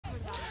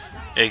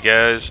Hey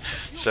guys,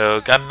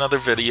 so got another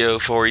video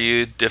for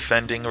you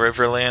defending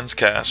Riverlands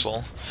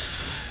Castle.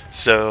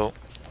 So,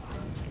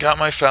 got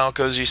my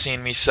falcos, you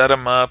seen me set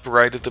them up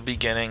right at the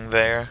beginning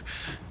there,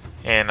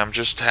 and I'm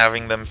just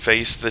having them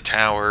face the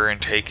tower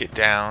and take it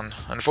down.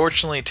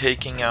 Unfortunately,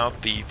 taking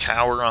out the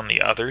tower on the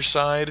other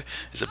side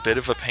is a bit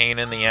of a pain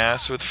in the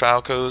ass with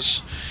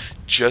falcos,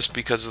 just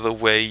because of the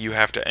way you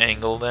have to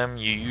angle them.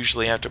 You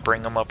usually have to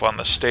bring them up on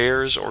the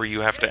stairs, or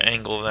you have to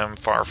angle them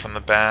far from the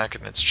back,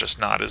 and it's just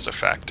not as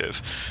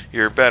effective.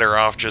 You're better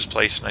off just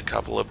placing a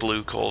couple of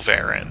blue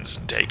culverins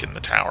and taking the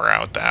tower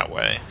out that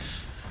way.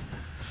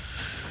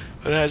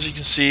 But as you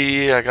can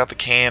see, I got the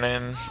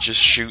cannon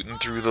just shooting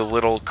through the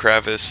little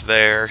crevice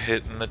there,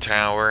 hitting the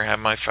tower, have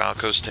my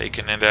falcos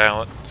taking it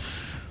out.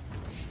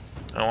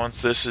 And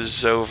once this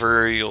is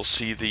over, you'll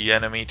see the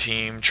enemy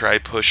team try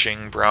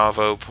pushing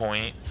Bravo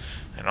Point,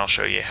 and I'll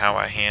show you how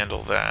I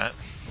handle that.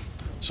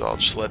 So I'll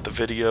just let the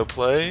video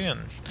play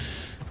and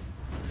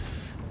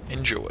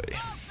enjoy.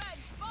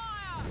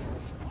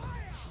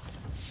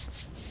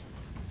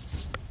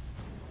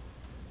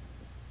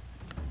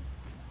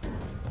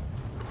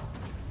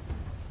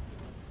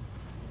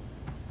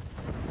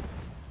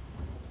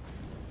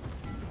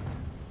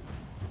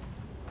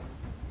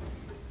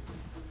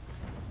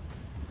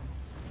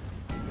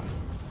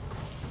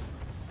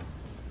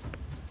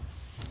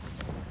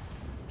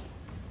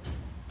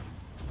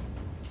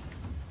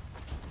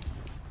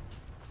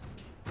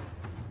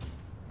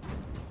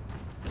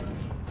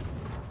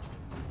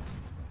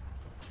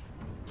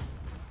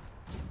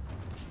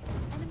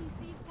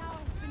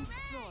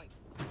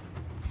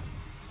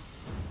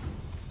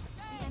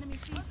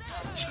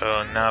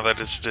 So now that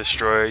it's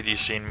destroyed, you've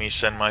seen me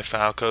send my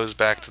falcos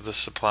back to the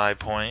supply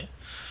point.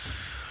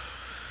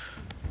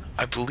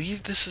 I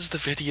believe this is the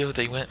video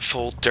they went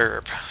full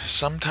derp.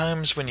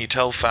 Sometimes when you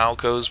tell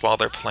falcos while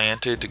they're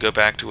planted to go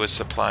back to a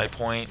supply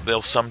point,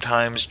 they'll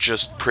sometimes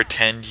just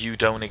pretend you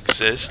don't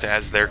exist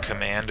as their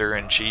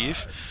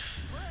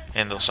commander-in-chief.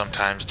 And they'll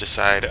sometimes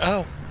decide,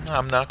 oh,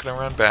 I'm not going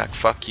to run back,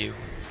 fuck you.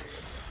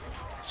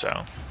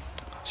 So,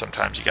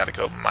 sometimes you gotta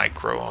go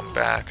micro them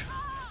back.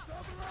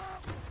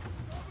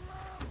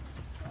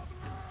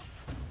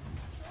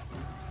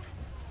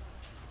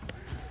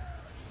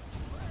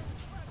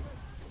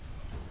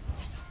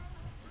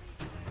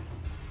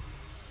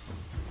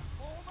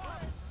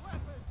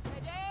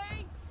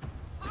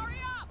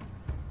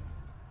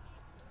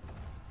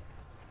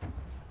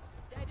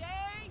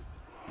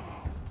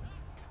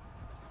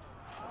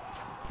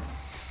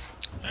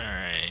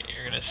 Alright,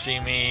 you're gonna see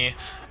me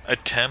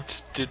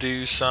attempt to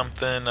do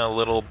something a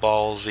little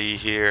ballsy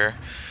here.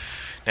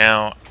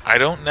 Now, I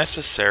don't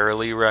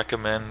necessarily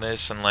recommend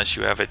this unless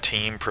you have a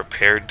team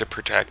prepared to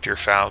protect your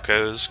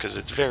falcos, because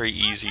it's very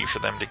easy for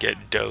them to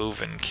get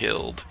dove and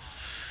killed.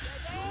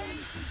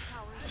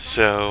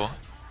 So,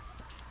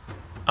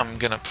 I'm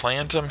gonna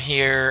plant them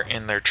here,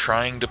 and they're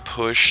trying to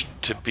push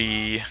to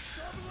be...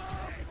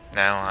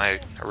 Now, I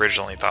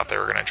originally thought they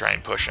were gonna try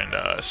and push into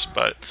us,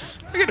 but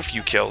I get a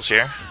few kills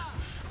here.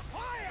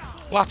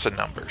 Lots of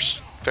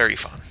numbers. Very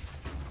fun.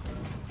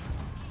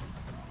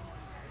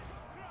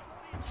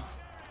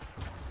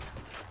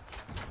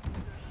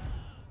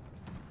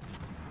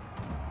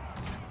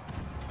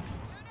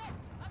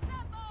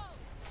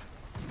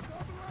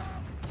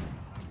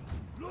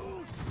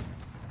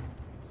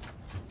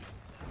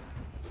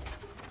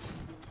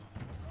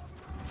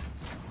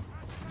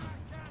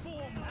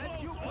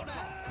 As you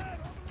command.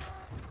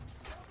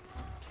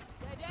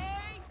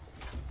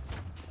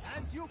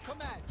 As you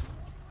command.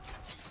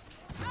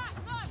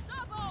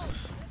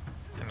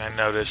 And I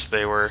noticed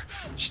they were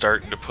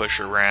starting to push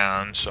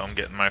around, so I'm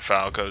getting my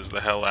falcos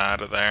the hell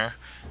out of there,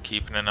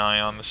 keeping an eye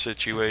on the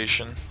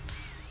situation.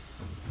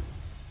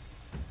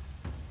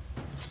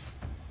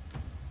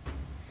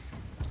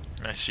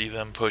 I see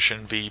them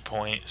pushing B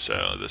point,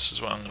 so this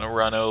is what I'm going to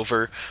run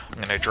over. I'm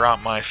going to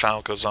drop my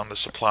falcos on the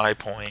supply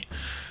point,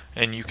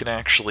 and you can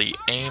actually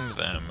aim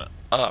them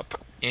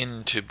up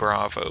into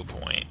Bravo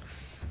Point.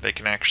 They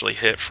can actually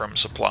hit from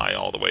supply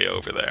all the way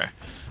over there.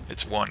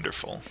 It's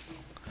wonderful.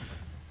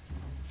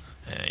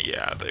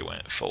 Yeah, they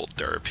went full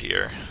derp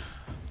here.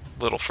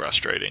 Little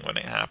frustrating when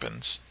it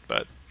happens,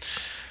 but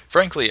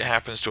frankly it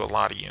happens to a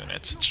lot of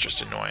units. It's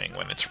just annoying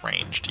when it's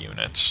ranged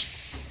units.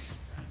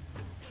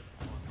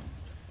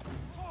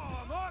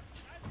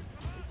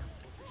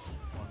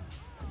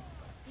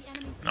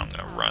 And I'm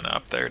going to run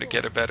up there to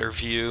get a better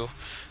view.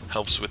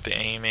 Helps with the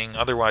aiming.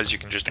 Otherwise you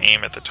can just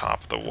aim at the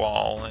top of the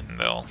wall and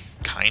they'll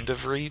kind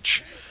of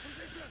reach,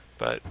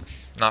 but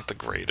not the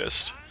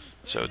greatest.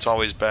 So it's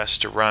always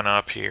best to run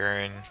up here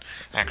and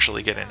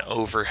actually get an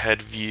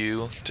overhead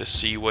view to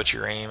see what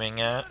you're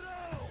aiming at.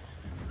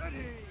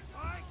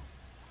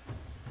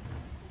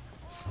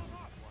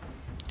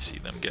 See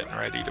them getting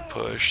ready to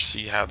push.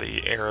 See how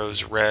the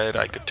arrow's red?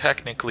 I could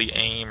technically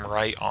aim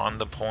right on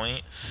the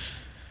point.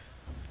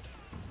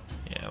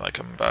 Yeah, like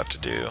I'm about to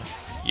do.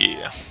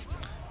 Yeah.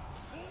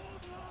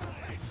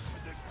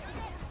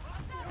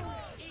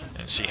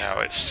 And see how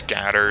it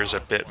scatters a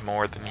bit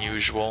more than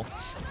usual.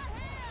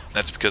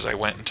 That's because I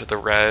went into the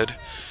red.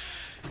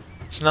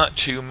 It's not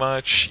too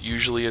much,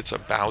 usually it's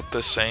about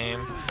the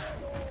same,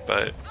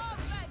 but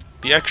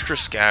the extra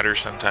scatter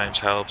sometimes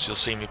helps. You'll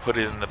see me put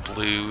it in the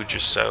blue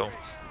just so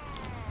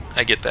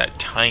I get that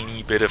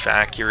tiny bit of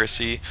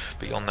accuracy,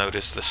 but you'll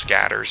notice the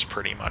scatter's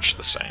pretty much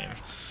the same.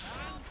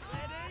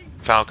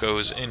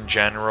 Falcos in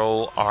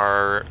general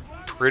are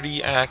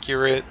pretty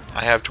accurate.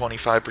 I have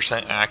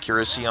 25%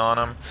 accuracy on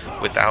them.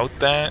 Without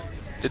that,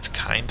 it's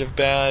kind of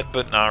bad,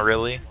 but not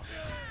really.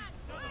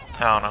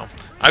 I don't know.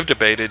 I've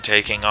debated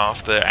taking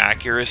off the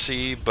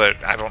accuracy,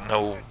 but I don't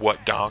know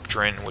what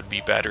doctrine would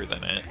be better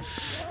than it.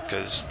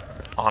 Because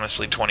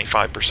honestly,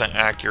 25%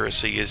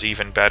 accuracy is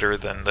even better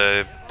than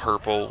the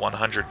purple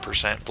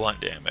 100%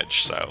 blunt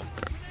damage, so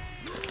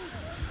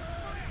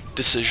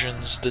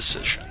decisions.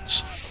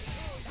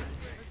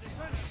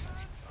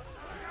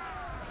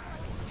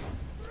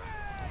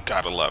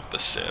 Gotta love the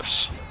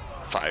sifs.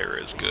 Fire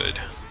is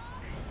good.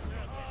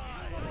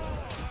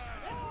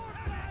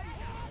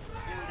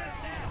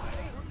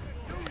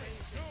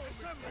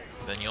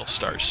 Then you'll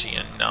start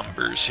seeing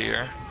numbers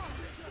here.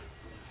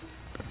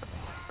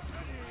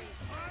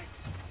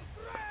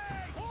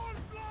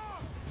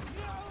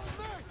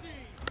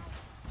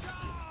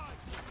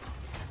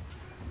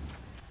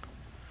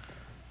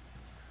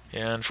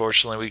 Yeah,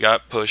 unfortunately we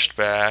got pushed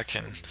back,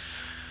 and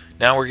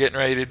now we're getting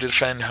ready to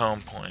defend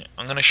home point.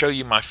 I'm going to show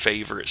you my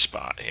favorite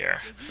spot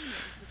here.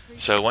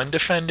 So when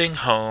defending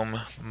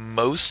home,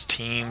 most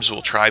teams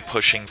will try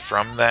pushing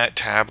from that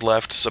tab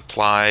left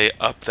supply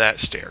up that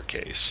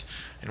staircase.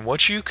 And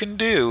what you can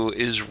do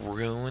is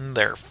ruin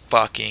their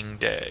fucking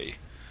day.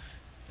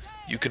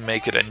 You can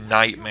make it a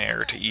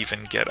nightmare to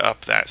even get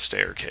up that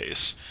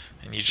staircase.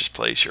 And you just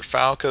place your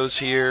falcos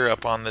here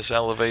up on this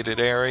elevated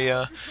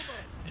area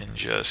and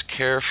just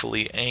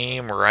carefully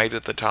aim right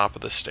at the top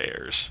of the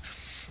stairs.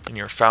 And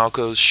your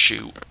falcos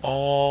shoot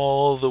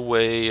all the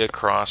way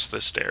across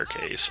the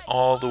staircase,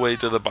 all the way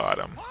to the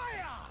bottom.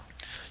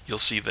 You'll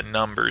see the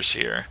numbers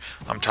here.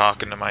 I'm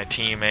talking to my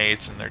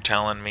teammates and they're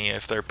telling me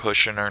if they're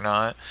pushing or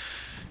not.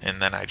 And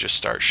then I just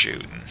start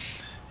shooting.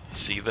 You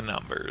see the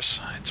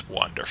numbers. It's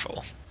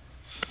wonderful.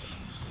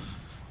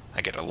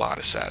 I get a lot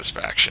of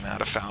satisfaction out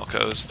of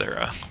falcos. They're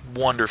a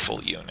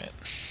wonderful unit.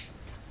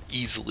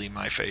 Easily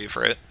my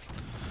favorite.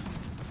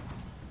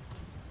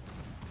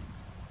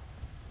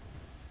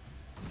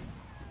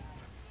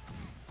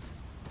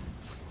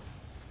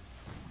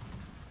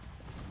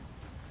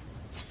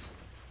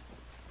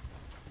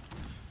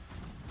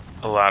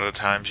 A lot of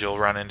times you'll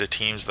run into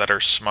teams that are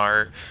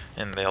smart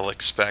and they'll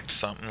expect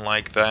something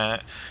like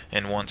that,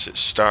 and once it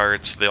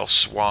starts they'll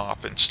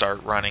swap and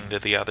start running to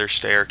the other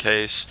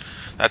staircase.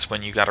 That's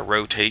when you got to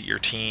rotate your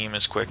team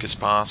as quick as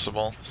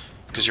possible,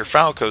 because your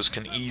falcos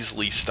can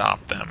easily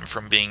stop them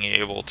from being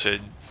able to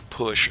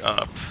push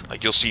up.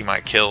 Like, you'll see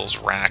my kills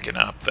racking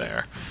up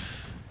there.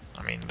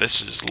 I mean,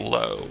 this is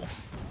low.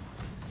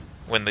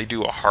 When they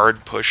do a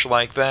hard push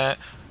like that,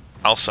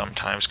 I'll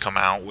sometimes come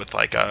out with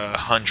like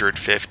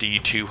 150,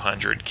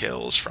 200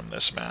 kills from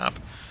this map.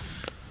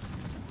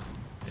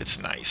 It's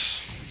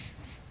nice.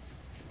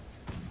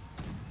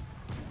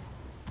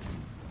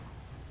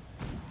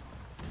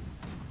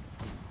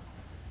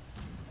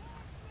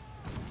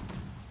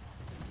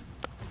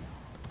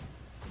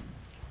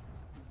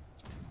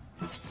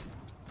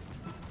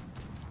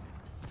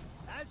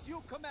 As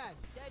you command.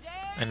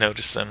 I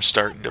noticed them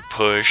starting to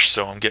push,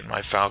 so I'm getting my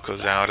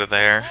falcos out of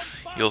there.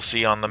 You'll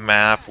see on the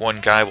map,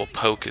 one guy will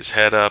poke his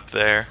head up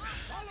there.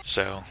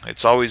 So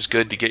it's always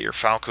good to get your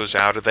falcos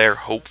out of there,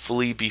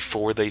 hopefully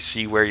before they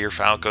see where your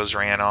falcos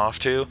ran off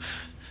to.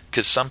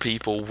 Because some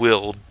people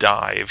will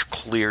dive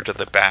clear to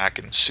the back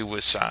and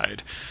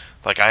suicide.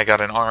 Like, I got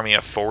an army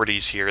of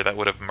 40s here that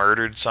would have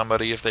murdered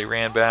somebody if they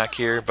ran back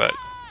here, but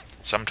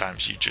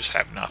sometimes you just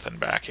have nothing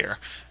back here.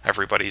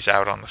 Everybody's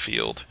out on the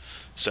field.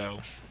 So,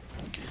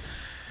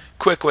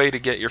 quick way to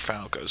get your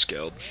falcos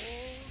killed.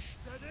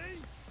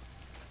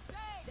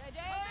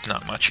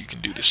 Not much you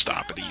can do to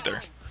stop it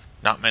either.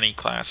 Not many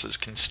classes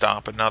can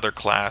stop another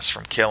class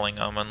from killing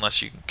them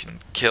unless you can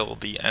kill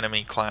the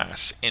enemy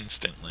class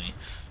instantly.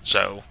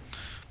 So,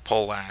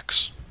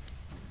 poleaxe.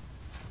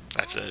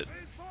 That's it.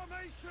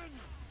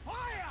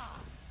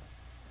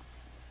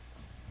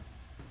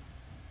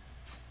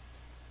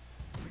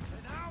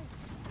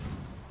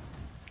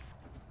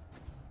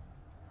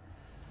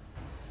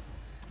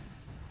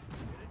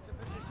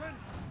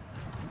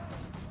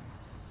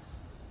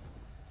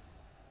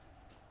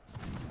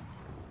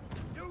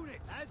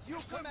 As you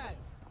command.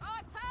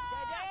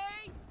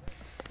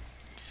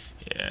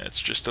 Yeah,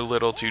 it's just a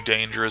little too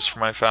dangerous for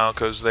my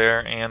falcos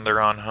there, and they're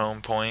on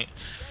home point.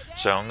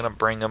 So I'm going to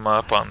bring them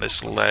up on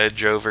this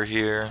ledge over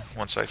here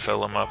once I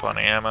fill them up on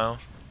ammo.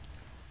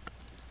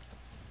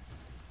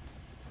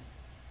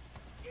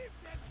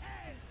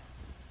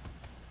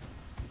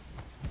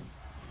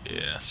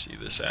 Yeah, see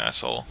this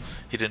asshole.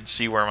 He didn't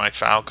see where my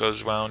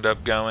falcos wound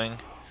up going.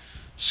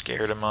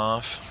 Scared him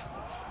off.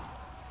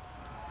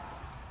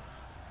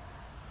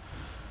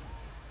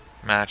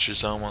 Match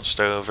is almost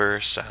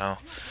over, so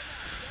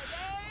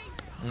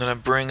I'm going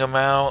to bring them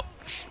out,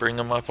 bring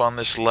them up on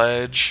this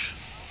ledge.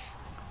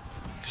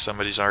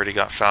 Somebody's already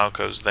got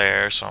falcos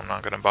there, so I'm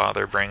not going to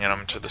bother bringing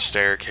them to the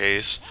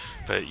staircase.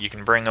 But you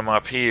can bring them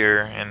up here,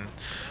 and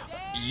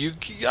you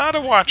gotta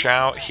watch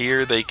out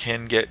here. They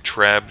can get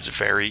trebbed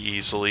very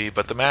easily,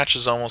 but the match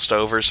is almost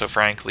over, so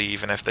frankly,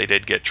 even if they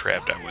did get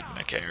trebbed, I wouldn't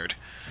have cared.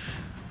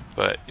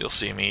 But you'll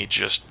see me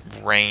just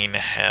rain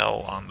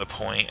hell on the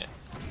point.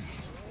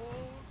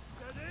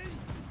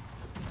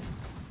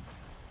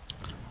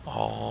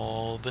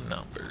 All the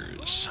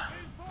numbers.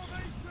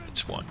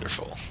 It's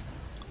wonderful.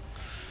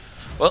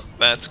 Well,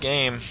 that's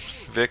game.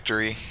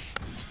 Victory.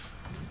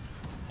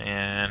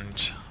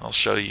 And I'll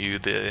show you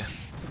the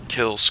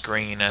kill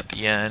screen at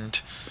the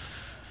end.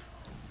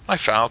 My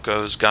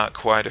falcos got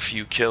quite a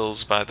few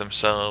kills by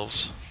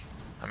themselves.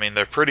 I mean,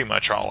 they're pretty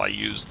much all I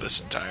used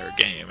this entire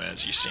game,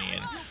 as you've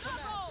seen.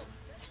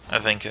 I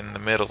think in the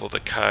middle of the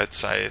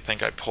cuts, I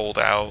think I pulled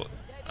out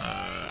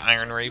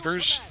Iron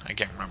Reapers. I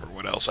can't remember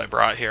what else I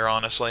brought here,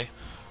 honestly.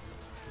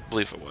 I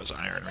believe it was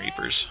Iron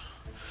Reapers.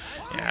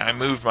 Yeah, I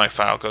moved my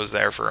falcos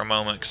there for a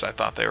moment because I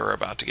thought they were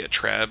about to get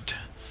trebbed.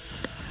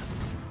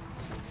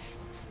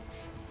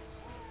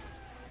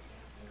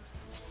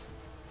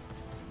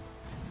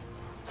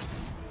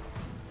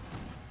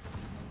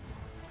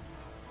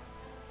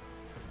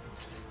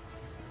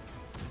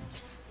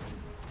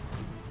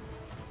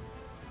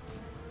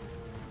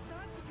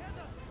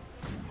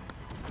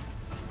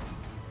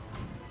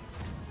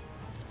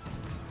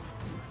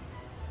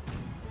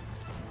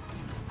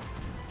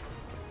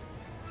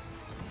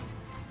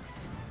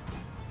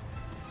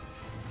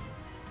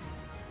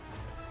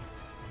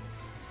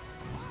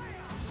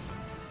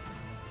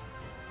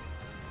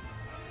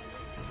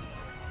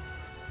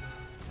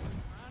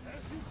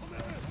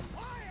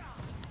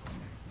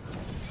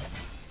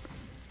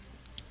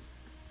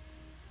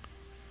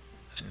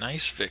 A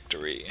nice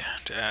victory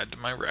to add to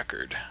my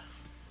record.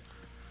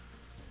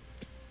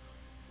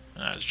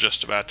 I was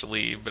just about to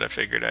leave, but I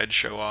figured I'd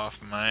show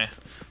off my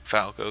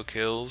falco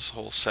kills,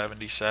 whole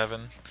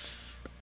 77.